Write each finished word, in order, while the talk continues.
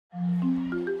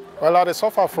Well, I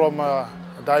suffer from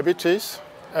diabetes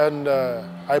and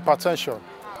hypertension.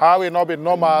 I will not be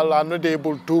normal, I'm not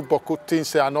able to do beaucoup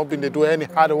things, I'm not able to do any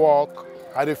hard work.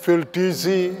 I feel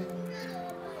dizzy,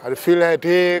 I feel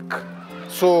headache.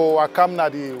 So I come to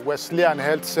the Wesleyan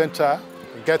Health Center,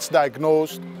 get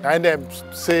diagnosed, and then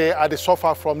say I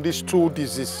suffer from these two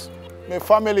diseases. My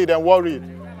family then worried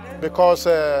because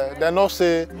they know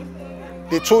say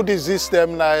the two diseases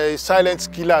them like silent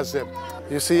killers them.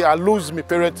 You see, I lose my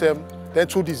parents them, then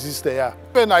two diseases they are.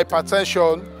 When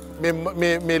hypertension,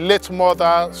 my late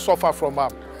mother suffer from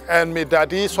them, and my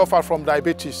daddy suffer from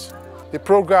diabetes. The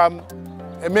program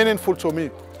is meaningful to me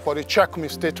for the check my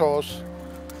status,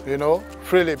 you know,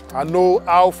 freely. I know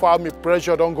how far my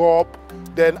pressure don't go up,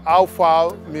 then how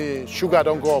far my sugar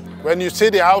don't go up. When you see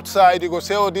the outside, you go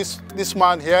say, oh, this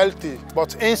man healthy.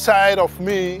 But inside of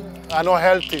me, I'm not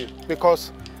healthy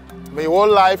because my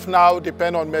whole life now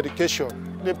depends on medication.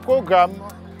 The program,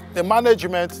 the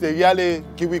management, they really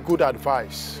give me good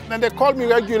advice. And they call me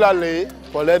regularly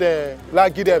for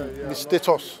let give them the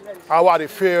status, how I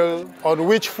feel, on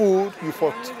which food you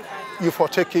for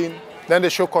taking. Then they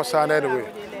show concern anyway.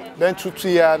 Then 2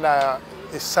 years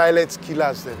is silent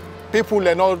killers then. People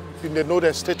they know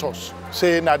their status,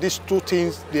 saying that these two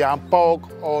things they employ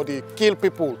or they kill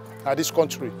people in this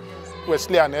country.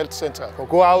 Wesleyan Health Center. So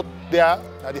go out there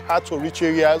at the hard to reach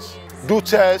areas, do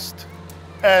tests,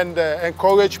 and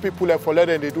encourage people for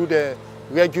letting they do the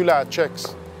regular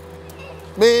checks.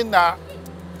 Main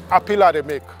appeal they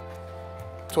make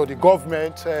to the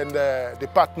government and the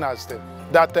partners then,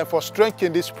 that for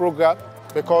strengthening this program,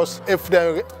 because if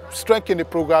they strengthen the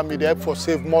program, it help for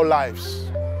save more lives.